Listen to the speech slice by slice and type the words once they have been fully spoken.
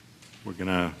We're going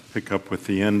to pick up with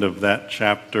the end of that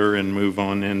chapter and move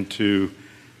on into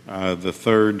the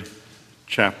third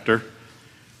chapter.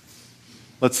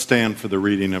 Let's stand for the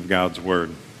reading of God's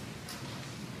Word.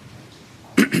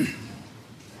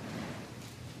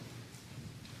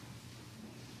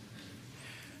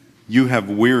 You have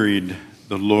wearied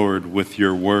the Lord with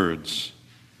your words.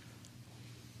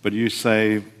 But you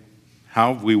say,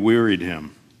 how have we wearied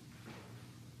him?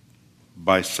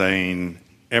 By saying,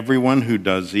 everyone who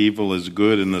does evil is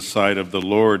good in the sight of the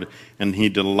Lord, and he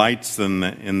delights in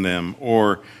them.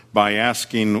 Or by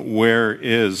asking, where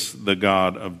is the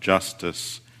God of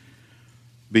justice?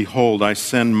 Behold, I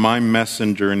send my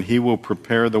messenger, and he will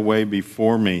prepare the way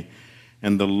before me.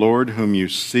 And the Lord whom you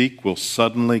seek will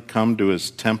suddenly come to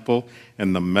his temple,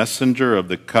 and the messenger of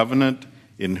the covenant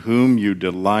in whom you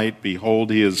delight,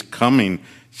 behold, he is coming,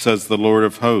 says the Lord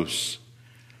of hosts.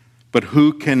 But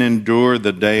who can endure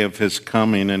the day of his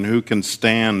coming, and who can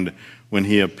stand when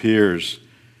he appears?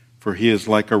 For he is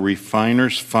like a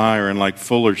refiner's fire and like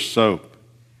fuller's soap.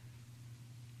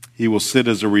 He will sit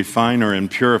as a refiner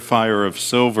and purifier of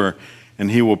silver,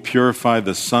 and he will purify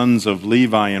the sons of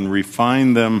Levi and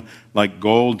refine them like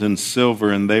gold and silver,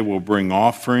 and they will bring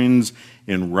offerings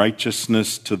in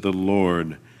righteousness to the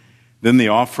Lord. Then the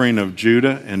offering of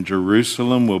Judah and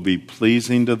Jerusalem will be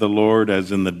pleasing to the Lord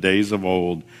as in the days of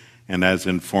old and as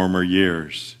in former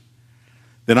years.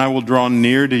 Then I will draw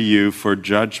near to you for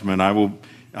judgment.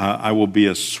 I will be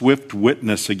a swift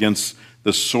witness against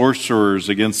the sorcerers,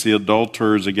 against the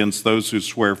adulterers, against those who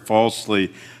swear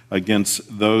falsely,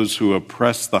 against those who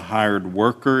oppress the hired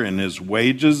worker and his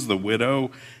wages, the widow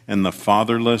and the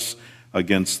fatherless,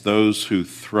 against those who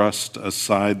thrust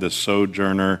aside the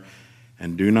sojourner.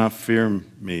 And do not fear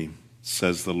me,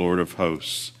 says the Lord of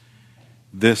hosts.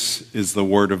 This is the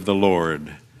word of the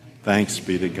Lord. Thanks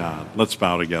be to God. Let's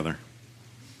bow together.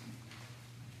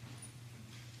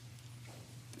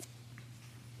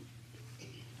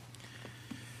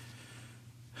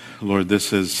 Lord,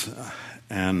 this is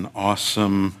an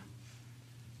awesome,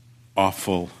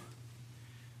 awful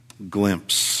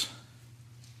glimpse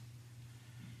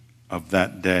of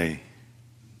that day.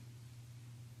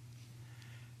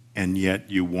 And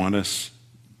yet you want us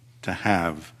to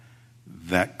have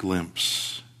that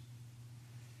glimpse.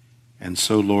 And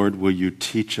so, Lord, will you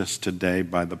teach us today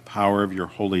by the power of your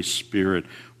Holy Spirit?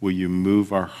 Will you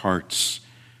move our hearts,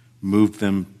 move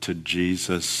them to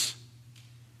Jesus?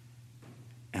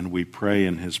 And we pray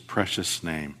in his precious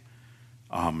name.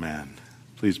 Amen.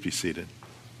 Please be seated.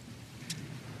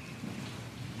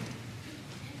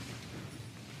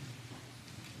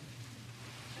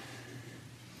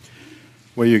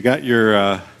 Well, you got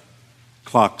your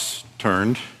clocks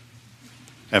turned,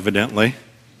 evidently.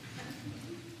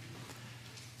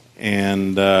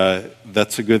 And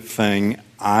that's a good thing.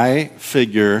 I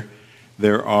figure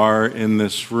there are in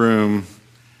this room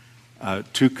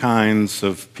two kinds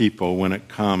of people when it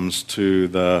comes to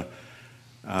the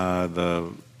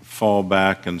fall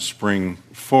back and spring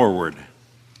forward.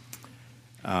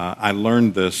 I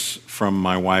learned this from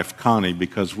my wife Connie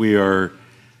because we are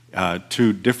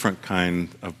two different kind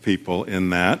of people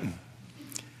in that.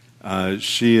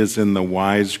 She is in the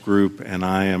wise group and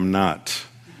I am not.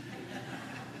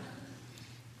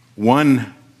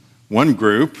 One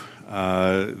group,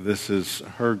 this is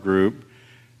her group,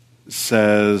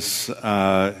 says,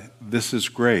 this is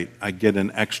great. I get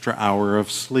an extra hour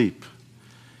of sleep.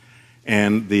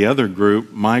 And the other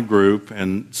group, my group,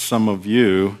 and some of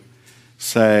you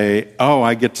say, oh,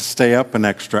 I get to stay up an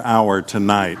extra hour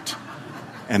tonight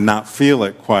and not feel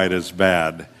it quite as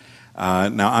bad.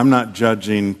 Now, I'm not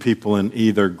judging people in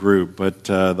either group, but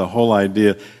the whole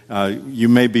idea, you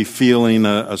may be feeling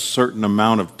a certain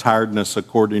amount of tiredness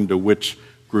according to which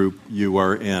group you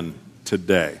are in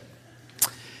today.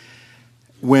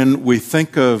 When we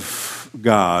think of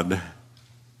God,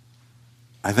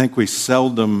 I think we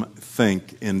seldom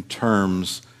think in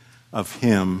terms of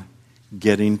him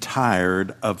getting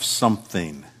tired of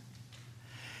something.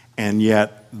 And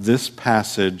yet, this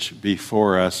passage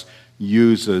before us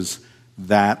uses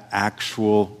that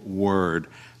actual word,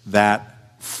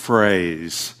 that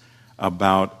phrase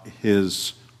about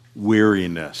his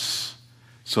weariness.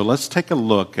 So let's take a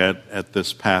look at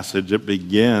this passage. It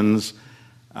begins,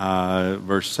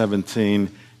 verse 17,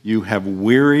 you have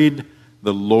wearied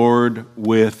the Lord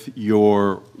with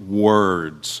your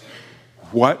words.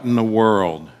 What in the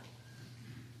world?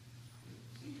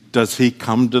 Does he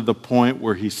come to the point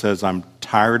where he says, I'm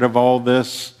tired of all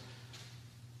this?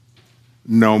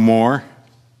 No more?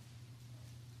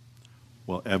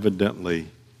 Well, evidently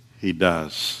he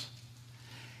does.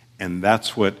 And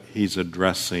that's what he's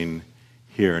addressing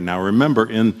here. Now remember,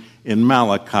 in in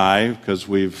Malachi, because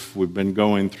we've been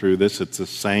going through this. It's the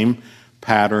same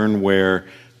pattern where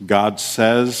God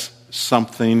says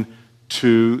something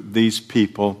to these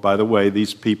people. By the way,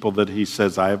 these people that he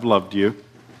says, I have loved you.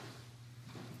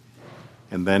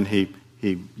 And then he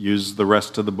uses the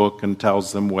rest of the book and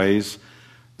tells them ways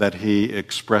that he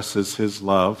expresses his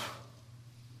love.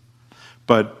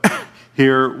 But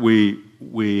here he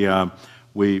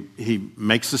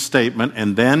makes a statement,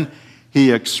 and then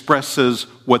he expresses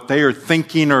what they are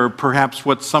thinking, or perhaps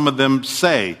what some of them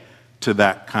say to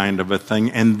that kind of a thing.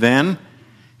 And then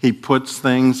he puts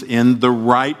things in the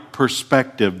right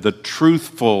perspective, the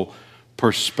truthful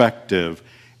perspective.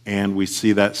 And we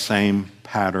see that same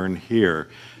pattern here.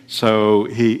 So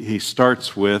he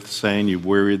starts with saying, you've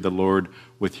wearied the Lord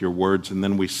with your words. And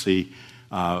then we see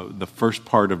the first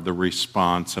part of the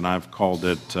response, and I've called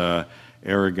it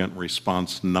arrogant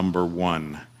response number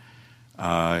 1.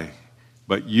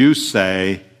 But you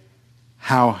say,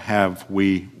 how have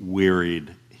we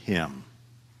wearied him?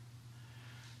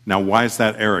 Now, why is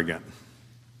that arrogant?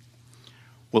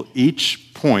 Well,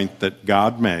 each point that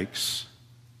God makes,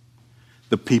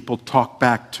 the people talk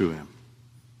back to him.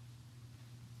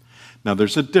 Now,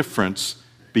 there's a difference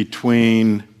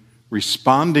between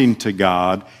responding to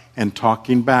God and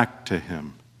talking back to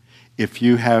him. If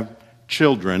you have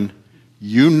children,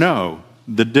 you know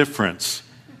the difference.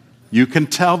 You can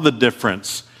tell the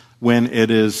difference when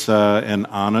it is an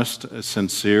honest,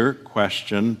 sincere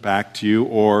question back to you,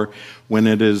 or when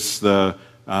it is the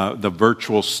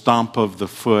virtual stomp of the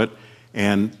foot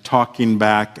and talking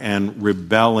back and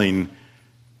rebelling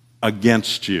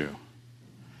against you.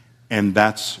 And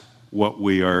that's what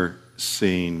we are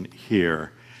seeing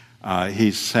here.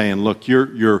 He's saying, look,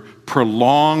 your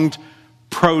prolonged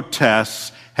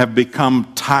protests have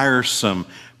become tiresome.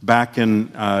 Back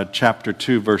in chapter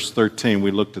 2, verse 13, we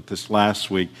looked at this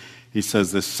last week. He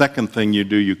says, the second thing you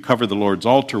do, you cover the Lord's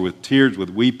altar with tears, with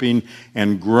weeping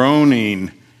and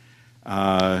groaning,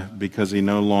 because he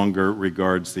no longer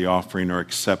regards the offering or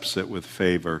accepts it with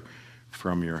favor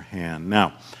from your hand.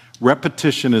 Now,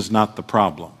 repetition is not the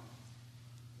problem.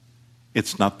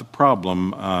 It's not the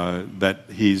problem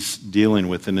that he's dealing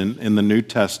with. And in the New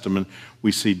Testament,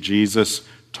 we see Jesus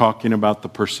talking about the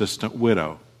persistent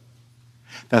widow.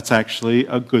 That's actually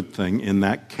a good thing in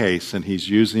that case, and he's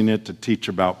using it to teach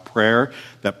about prayer,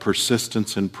 that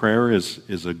persistence in prayer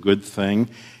is a good thing.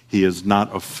 He is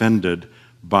not offended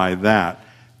by that.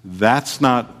 That's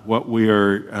not what we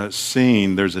are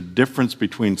seeing. There's a difference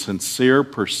between sincere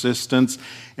persistence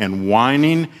and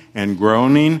whining and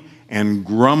groaning and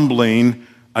grumbling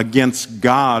against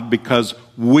God because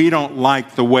we don't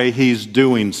like the way he's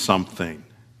doing something.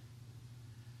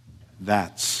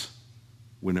 That's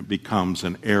when it becomes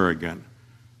an arrogant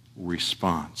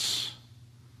response.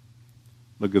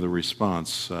 Look at the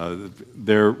response.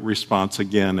 Their response,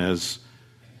 again, is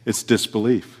it's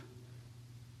disbelief.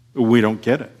 We don't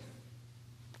get it.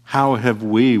 How have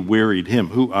we wearied him?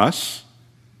 Who, us?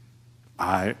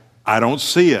 I don't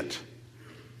see it,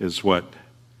 is what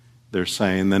they're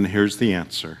saying. Then here's the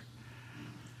answer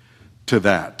to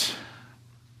that.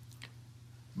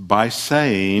 By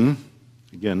saying,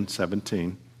 again,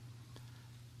 17,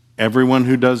 everyone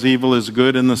who does evil is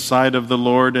good in the sight of the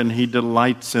Lord, and he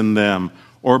delights in them.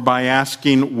 Or by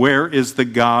asking, where is the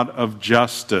God of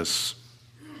justice?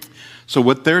 So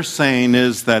what they're saying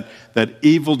is that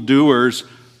evildoers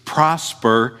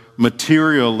prosper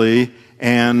materially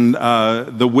and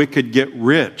the wicked get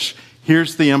rich.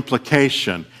 Here's the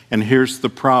implication, and here's the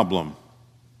problem.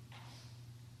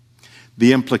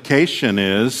 The implication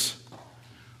is,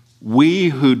 we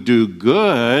who do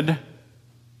good,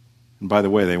 and by the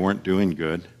way, they weren't doing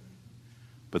good,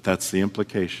 but that's the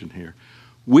implication here.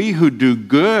 We who do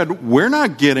good, we're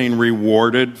not getting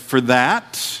rewarded for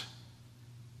that.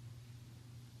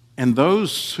 And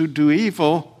those who do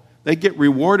evil, they get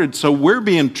rewarded. So we're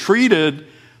being treated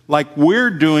like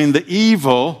we're doing the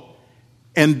evil,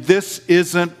 and this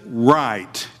isn't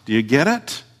right. Do you get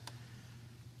it?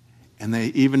 And they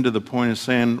even to the point of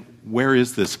saying, where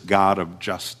is this God of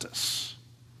justice?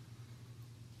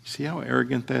 See how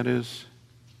arrogant that is?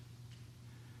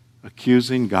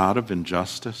 Accusing God of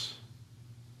injustice.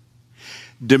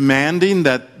 Demanding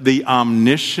that the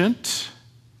omniscient,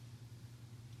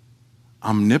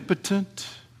 omnipotent,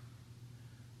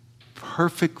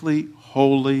 perfectly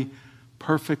holy,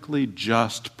 perfectly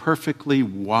just, perfectly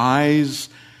wise,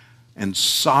 and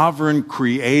sovereign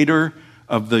creator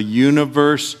of the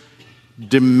universe,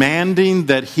 demanding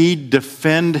that he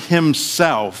defend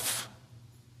himself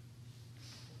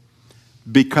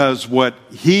because what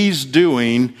he's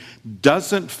doing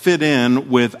doesn't fit in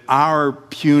with our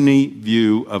puny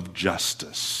view of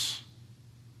justice.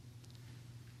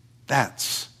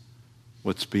 That's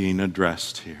what's being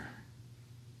addressed here.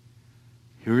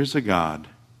 Here is a God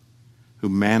who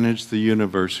managed the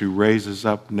universe, who raises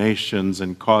up nations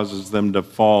and causes them to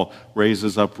fall,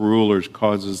 raises up rulers,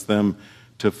 causes them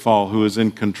to fall, who is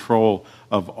in control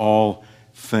of all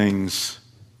things.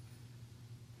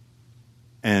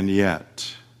 And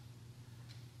yet,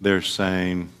 they're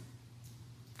saying,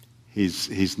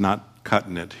 he's not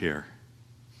cutting it here.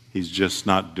 He's just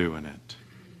not doing it.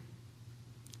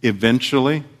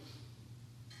 Eventually,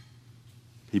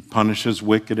 he punishes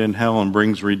wicked in hell and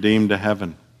brings redeemed to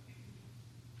heaven.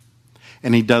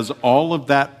 And he does all of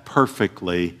that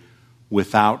perfectly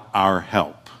without our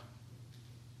help.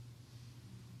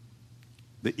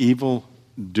 The evil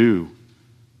do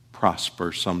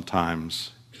prosper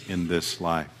sometimes in this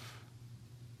life.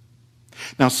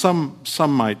 Now, some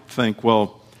might think,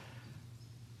 well,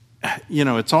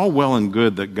 it's all well and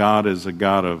good that God is a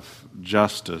God of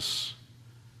justice.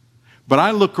 But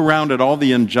I look around at all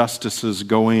the injustices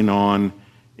going on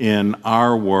in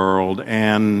our world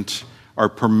and are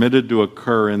permitted to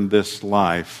occur in this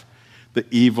life. The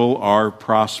evil are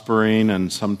prospering,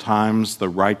 and sometimes the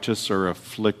righteous are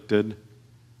afflicted.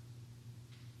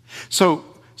 So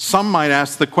some might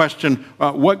ask the question,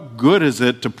 what good is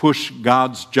it to push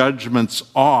God's judgments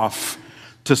off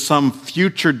to some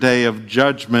future day of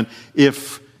judgment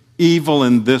if evil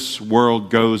in this world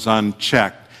goes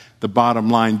unchecked? The bottom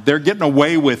line, they're getting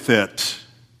away with it,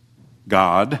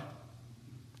 God,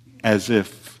 as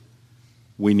if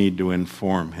we need to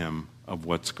inform him of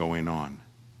what's going on.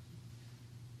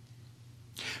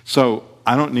 So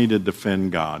I don't need to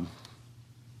defend God.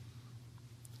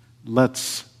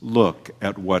 Let's look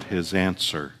at what his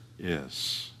answer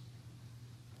is,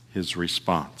 his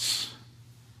response.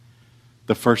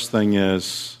 The first thing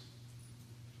is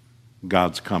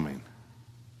God's coming.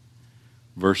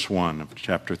 Verse 1 of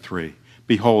chapter 3.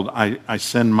 Behold, I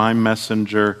send my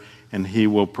messenger, and he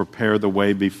will prepare the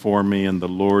way before me, and the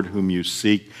Lord whom you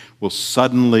seek will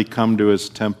suddenly come to his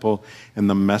temple, and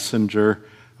the messenger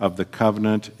of the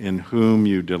covenant in whom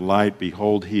you delight,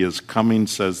 behold, he is coming,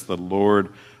 says the Lord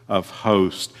of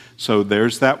hosts. So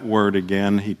there's that word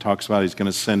again. He talks about he's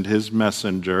going to send his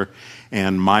messenger,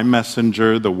 and my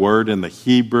messenger, the word in the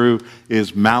Hebrew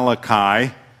is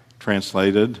Malachi,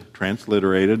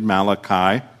 transliterated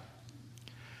Malachi.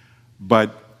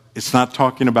 But it's not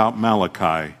talking about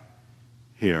Malachi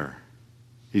here.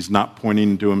 He's not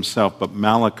pointing to himself, but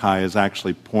Malachi is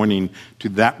actually pointing to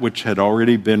that which had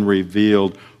already been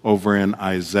revealed over in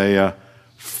Isaiah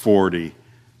 40.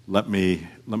 Let me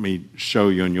show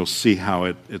you, and you'll see how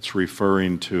it's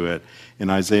referring to it. In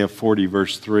Isaiah 40,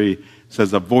 verse 3, it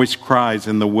says, a voice cries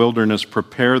in the wilderness,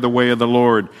 prepare the way of the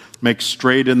Lord, make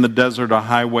straight in the desert a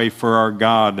highway for our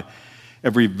God.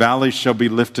 Every valley shall be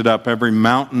lifted up, every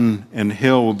mountain and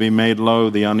hill will be made low,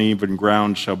 the uneven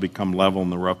ground shall become level,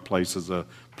 and the rough places a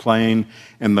plain.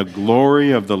 And the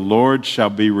glory of the Lord shall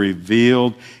be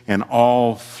revealed, and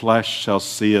all flesh shall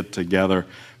see it together,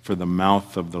 for the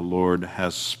mouth of the Lord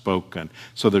has spoken.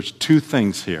 So there's two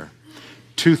things here,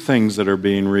 two things that are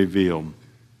being revealed.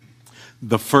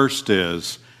 The first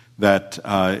is that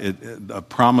a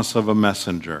promise of a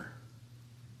messenger.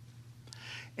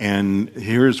 And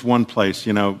here's one place,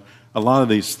 a lot of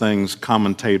these things,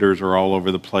 commentators are all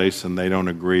over the place and they don't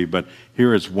agree, but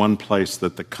here is one place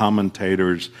that the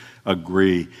commentators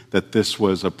agree that this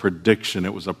was a prediction,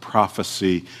 it was a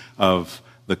prophecy of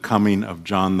the coming of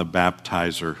John the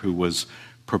Baptizer, who was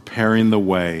preparing the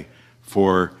way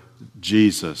for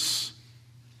Jesus,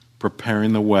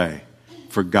 preparing the way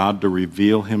for God to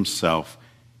reveal himself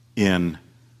in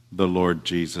the Lord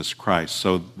Jesus Christ.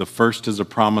 So the first is a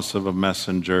promise of a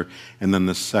messenger, and then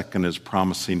the second is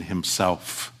promising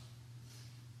himself.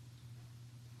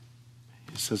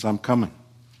 He says, I'm coming.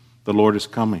 The Lord is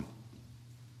coming.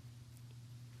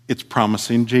 It's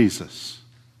promising Jesus.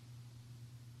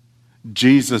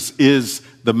 Jesus is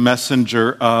the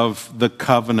messenger of the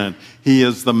covenant. He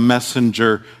is the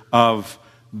messenger of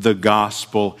the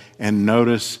gospel. And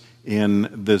notice in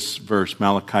this verse,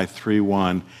 Malachi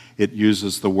 3:1, it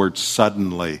uses the word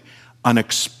suddenly,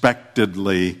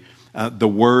 unexpectedly.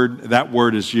 That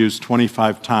word is used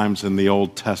 25 times in the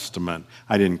Old Testament.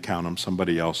 I didn't count them,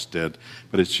 somebody else did.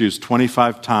 But it's used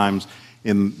 25 times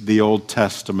in the Old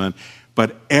Testament.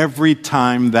 But every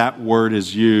time that word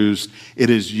is used, it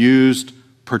is used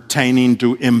pertaining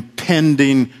to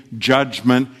impending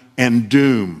judgment and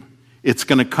doom. It's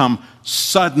going to come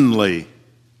suddenly.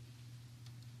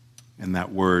 And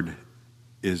that word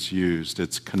is used.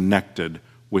 It's connected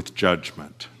with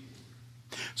judgment.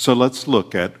 So let's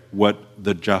look at what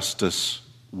the justice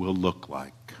will look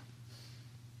like.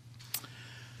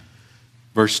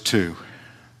 Verse 2,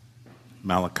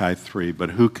 Malachi 3,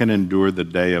 but who can endure the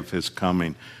day of his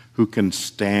coming? Who can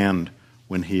stand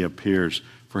when he appears?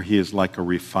 For he is like a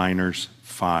refiner's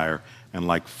fire and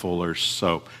like fuller's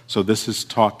soap. So this is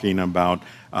talking about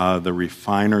the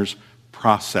refiner's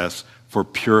process for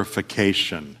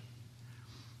purification.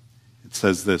 It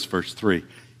says this, verse 3,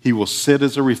 he will sit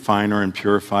as a refiner and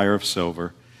purifier of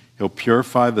silver. He'll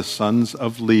purify the sons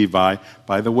of Levi.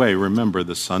 By the way, remember,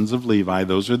 the sons of Levi,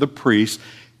 those are the priests.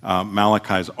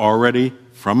 Malachi's already,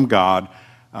 from God,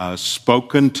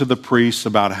 spoken to the priests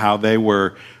about how they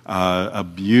were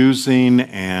abusing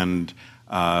and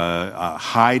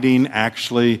hiding,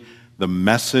 actually, the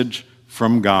message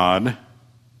from God.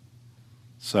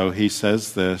 So he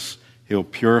says this, he'll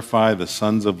purify the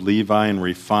sons of Levi and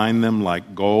refine them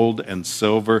like gold and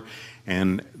silver,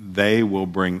 and they will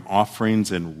bring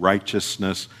offerings in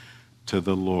righteousness to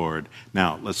the Lord.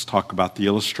 Now, let's talk about the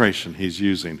illustration he's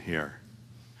using here.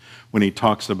 When he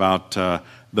talks about the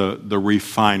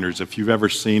refiners, if you've ever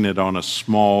seen it on a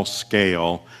small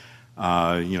scale,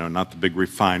 not the big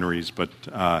refineries, but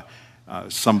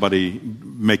somebody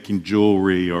making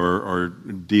jewelry or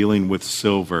dealing with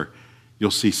silver, you'll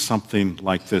see something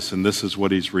like this, and this is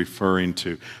what he's referring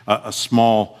to. A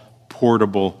small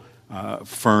portable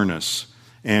furnace.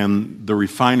 And the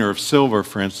refiner of silver,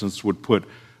 for instance, would put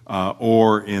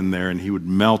ore in there, and he would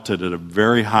melt it at a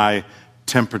very high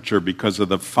temperature because of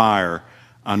the fire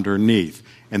underneath.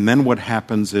 And then what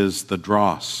happens is the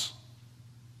dross,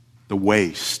 the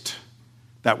waste,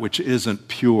 that which isn't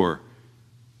pure,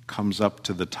 comes up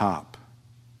to the top.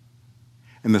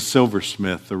 And the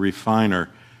silversmith, the refiner,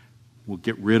 will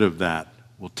get rid of that,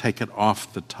 will take it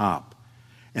off the top.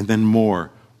 And then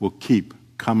more will keep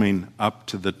coming up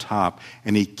to the top.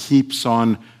 And he keeps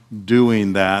on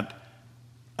doing that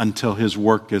until his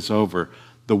work is over.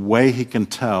 The way he can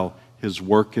tell his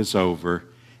work is over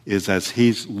is as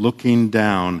he's looking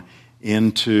down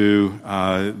into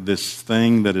this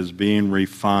thing that is being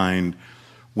refined,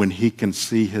 when he can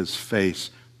see his face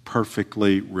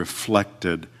perfectly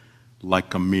reflected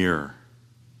like a mirror.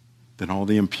 Then all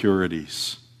the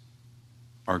impurities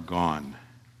are gone.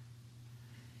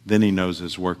 Then he knows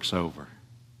his work's over.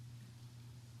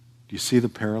 Do you see the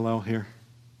parallel here?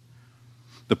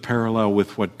 The parallel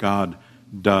with what God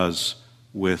does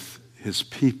with his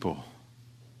people.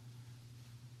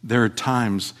 There are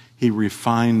times he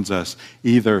refines us,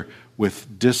 either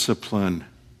with discipline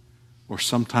or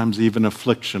sometimes even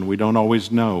affliction. We don't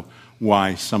always know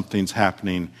why something's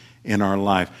happening in our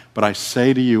life. But I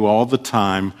say to you all the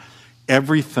time,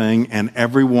 everything and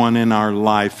everyone in our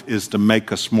life is to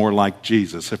make us more like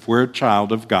Jesus. If we're a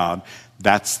child of God,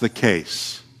 that's the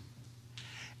case.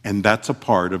 And that's a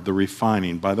part of the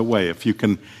refining. By the way, if you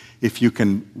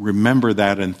can remember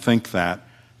that and think that,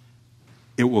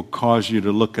 it will cause you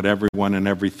to look at everyone and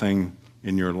everything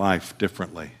in your life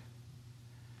differently.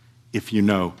 If you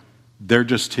know, they're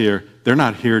just here, they're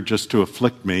not here just to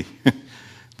afflict me.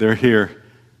 They're here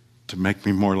to make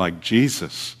me more like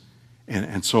Jesus.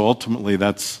 And so ultimately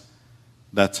that's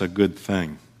a good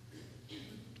thing.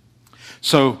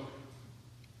 So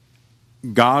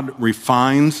God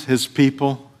refines his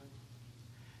people.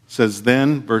 It says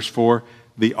then, verse 4,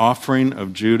 the offering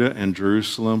of Judah and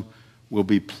Jerusalem will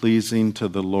be pleasing to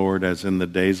the Lord as in the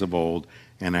days of old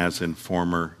and as in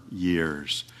former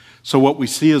years. So what we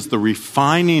see is the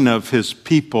refining of his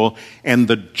people and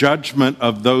the judgment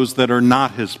of those that are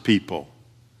not his people.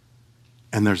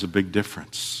 And there's a big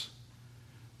difference.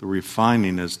 The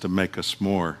refining is to make us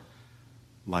more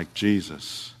like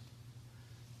Jesus.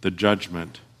 The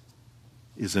judgment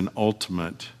is an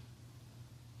ultimate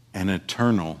and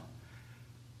eternal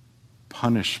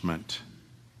punishment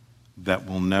that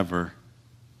will never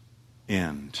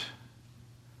end.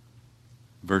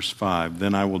 Verse 5,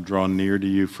 then I will draw near to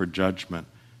you for judgment.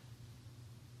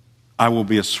 I will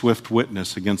be a swift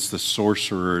witness against the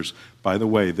sorcerers. By the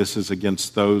way, this is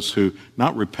against those who,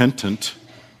 not repentant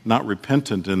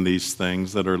in these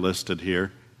things that are listed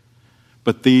here,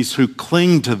 but these who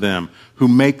cling to them, who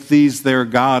make these their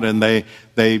God, and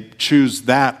they choose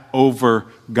that over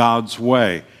God's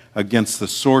way. Against the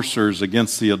sorcerers,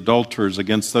 against the adulterers,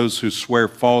 against those who swear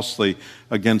falsely,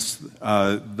 against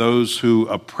those who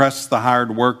oppress the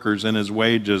hired workers in his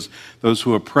wages, those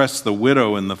who oppress the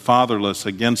widow and the fatherless,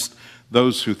 against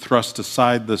those who thrust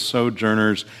aside the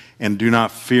sojourners and do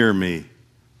not fear me.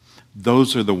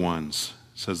 Those are the ones,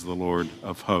 says the Lord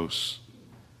of hosts,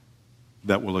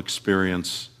 that will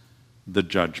experience the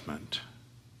judgment.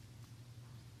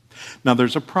 Now,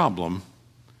 there's a problem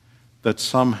that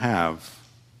some have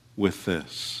with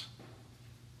this.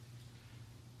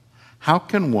 How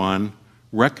can one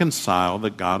reconcile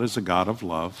that God is a God of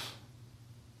love?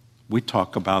 We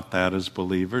talk about that as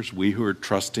believers. We who are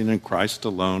trusting in Christ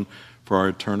alone for our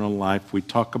eternal life, we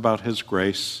talk about His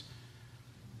grace,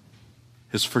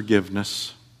 His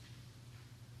forgiveness.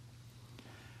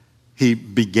 He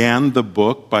began the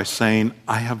book by saying,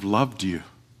 I have loved you.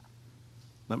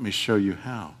 Let me show you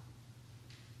how.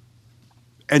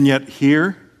 And yet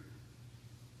here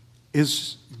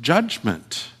is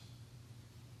judgment.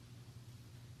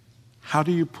 How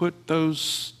do you put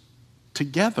those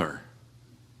together?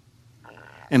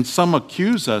 And some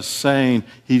accuse us saying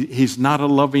he's not a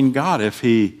loving God if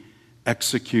he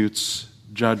executes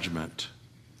judgment.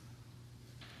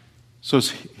 So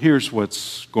here's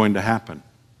what's going to happen.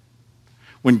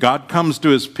 When God comes to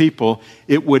His people,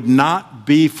 it would not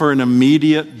be for an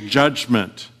immediate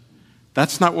judgment.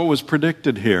 That's not what was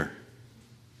predicted here.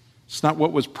 It's not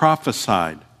what was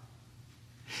prophesied.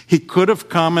 He could have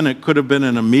come and it could have been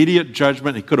an immediate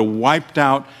judgment. He could have wiped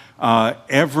out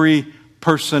every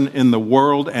person in the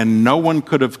world and no one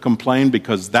could have complained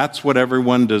because that's what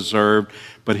everyone deserved.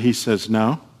 But He says,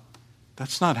 no,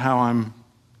 that's not how I'm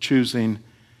choosing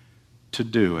to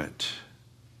do it.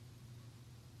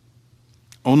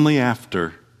 Only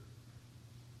after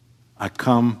I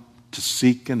come to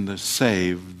seek and to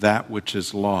save that which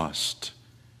is lost,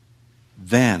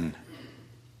 then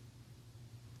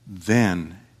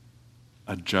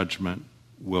a judgment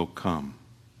will come.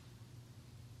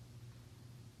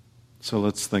 So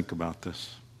let's think about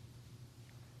this,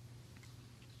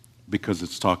 because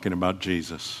it's talking about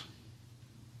Jesus.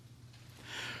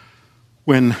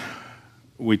 When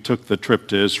we took the trip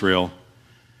to Israel,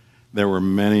 there were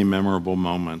many memorable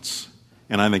moments.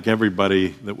 And I think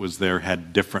everybody that was there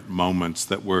had different moments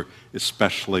that were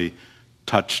especially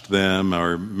touched them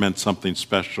or meant something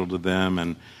special to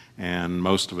them. And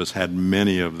most of us had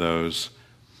many of those.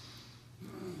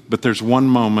 But there's one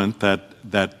moment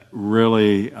that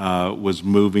really was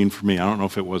moving for me. I don't know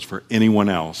if it was for anyone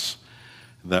else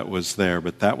that was there,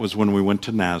 but that was when we went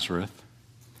to Nazareth.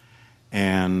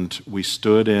 And we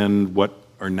stood in what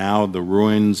are now the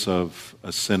ruins of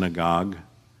a synagogue,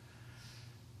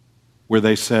 where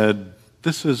they said,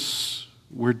 this is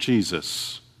where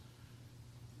Jesus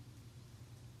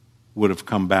would have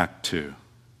come back to.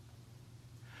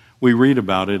 We read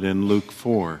about it in Luke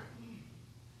 4.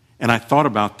 And I thought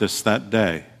about this that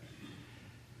day.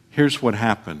 Here's what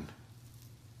happened.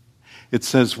 It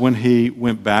says when He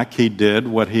went back, He did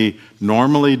what He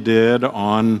normally did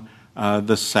on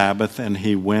the Sabbath, and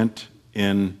He went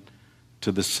in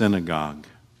to the synagogue.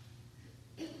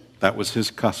 That was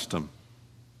His custom.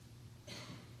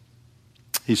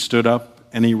 He stood up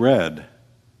and He read,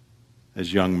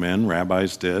 as young men,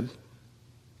 rabbis did.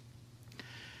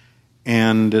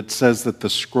 And it says that the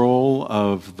scroll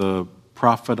of the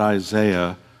prophet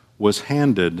Isaiah was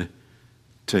handed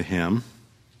to Him.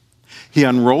 He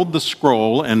unrolled the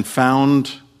scroll and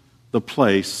found the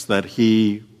place that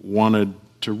he wanted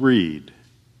to read.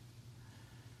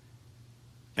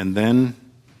 And then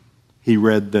he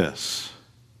read this: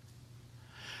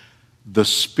 the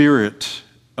Spirit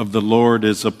of the Lord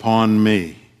is upon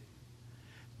me,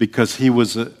 because He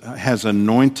has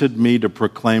anointed me to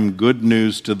proclaim good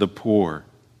news to the poor.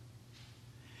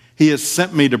 He has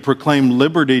sent me to proclaim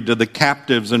liberty to the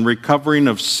captives and recovering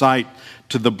of sight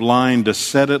to the blind, to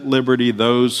set at liberty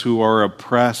those who are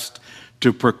oppressed,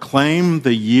 to proclaim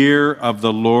the year of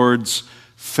the Lord's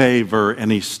favor.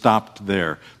 And he stopped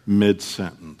there,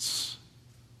 mid-sentence.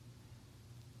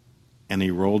 And he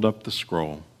rolled up the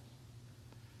scroll,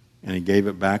 and he gave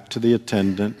it back to the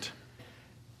attendant,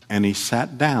 and he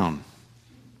sat down.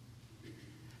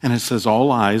 And it says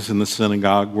all eyes in the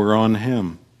synagogue were on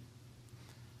him.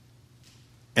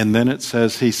 And then it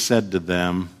says he said to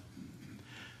them,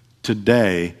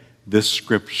 today this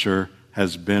scripture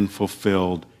has been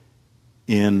fulfilled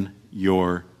in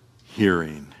your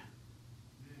hearing.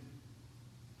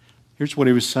 Here's what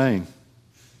he was saying.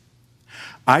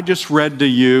 I just read to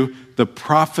you the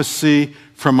prophecy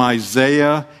from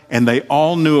Isaiah, and they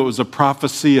all knew it was a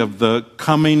prophecy of the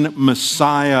coming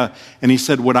Messiah. And he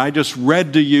said, what I just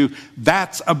read to you,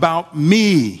 that's about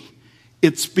me.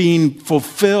 It's being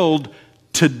fulfilled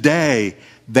today.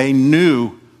 They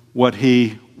knew what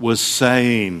he was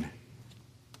saying.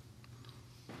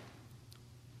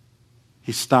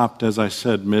 He stopped, as I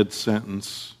said,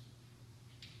 mid-sentence.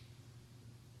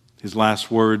 His last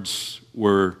words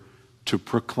were to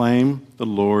proclaim the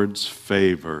Lord's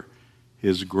favor,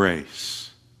 His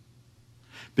grace,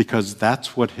 because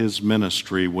that's what his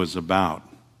ministry was about.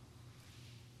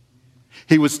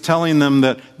 He was telling them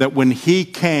that when he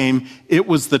came, it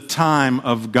was the time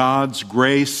of God's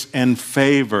grace and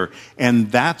favor. And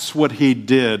that's what he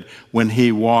did when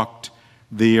he walked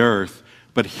the earth.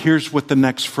 But here's what the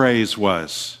next phrase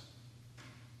was.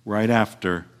 Right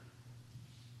after,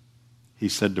 he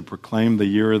said to proclaim the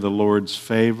year of the Lord's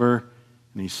favor.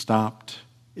 And he stopped.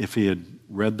 If he had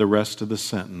read the rest of the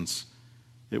sentence,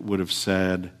 it would have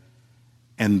said,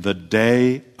 and the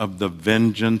day of the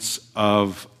vengeance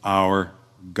of our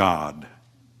God.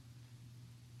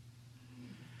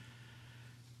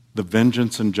 The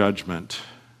vengeance and judgment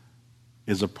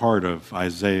is a part of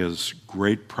Isaiah's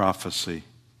great prophecy.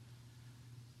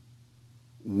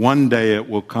 One day it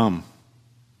will come,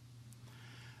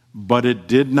 but it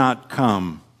did not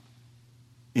come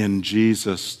in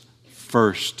Jesus'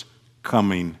 first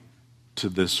coming to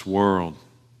this world.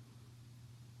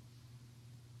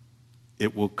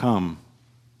 It will come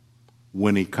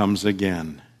when he comes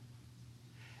again.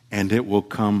 And it will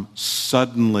come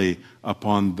suddenly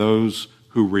upon those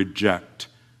who reject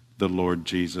the Lord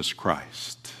Jesus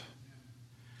Christ.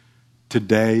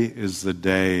 Today is the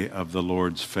day of the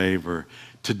Lord's favor.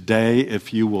 Today,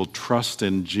 if you will trust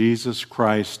in Jesus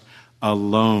Christ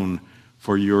alone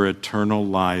for your eternal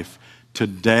life,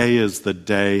 today is the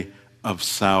day of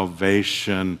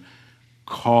salvation.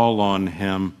 Call on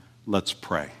him. Let's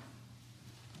pray.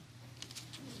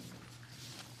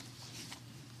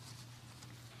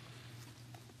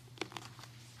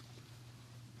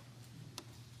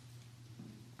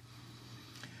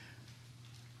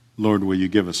 Lord, will you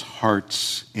give us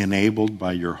hearts enabled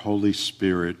by your Holy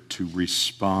Spirit to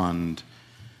respond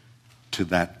to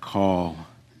that call,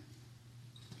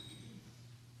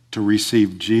 to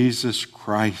receive Jesus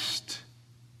Christ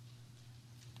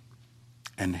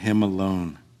and him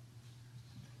alone,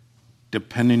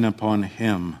 depending upon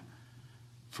him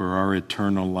for our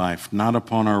eternal life, not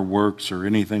upon our works or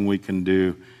anything we can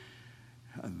do.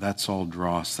 That's all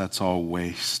dross, that's all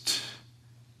waste.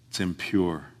 It's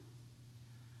impure.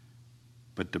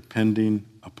 But depending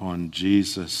upon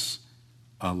Jesus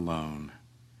alone,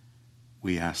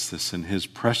 we ask this in his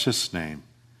precious name.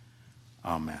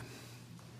 Amen.